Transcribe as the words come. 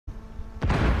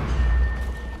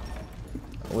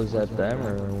Was that them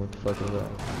or what the fuck is that?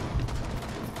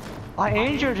 I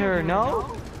injured her,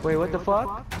 no? Wait, what the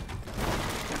fuck?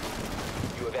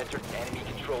 You have entered an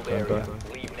enemy-controlled area.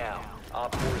 Leave now.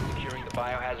 Op 4 is securing the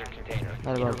biohazard container.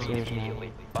 Not about Intervene serious, man.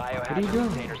 immediately. What are you Biohazard doing?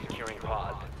 container securing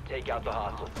pause. Take out the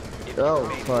hostile. If Oh, you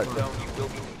remain in fuck. the zone, you will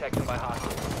be detected by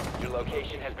hostiles. Your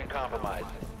location has been compromised.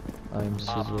 I'm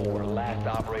Op 4, sizzling. last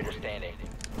operator standing.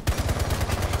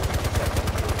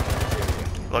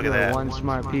 Look at You're that. one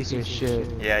smart piece of shit.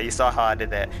 Yeah, you saw how I did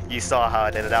that. You saw how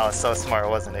I did it. That was so smart,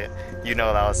 wasn't it? You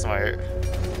know that was smart.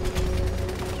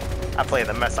 I played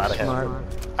the mess out of him. Smart.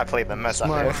 I played the mess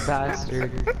Smart out of him.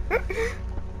 bastard.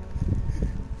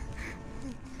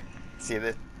 See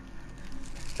that?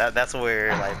 That's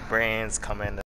where like brains come in.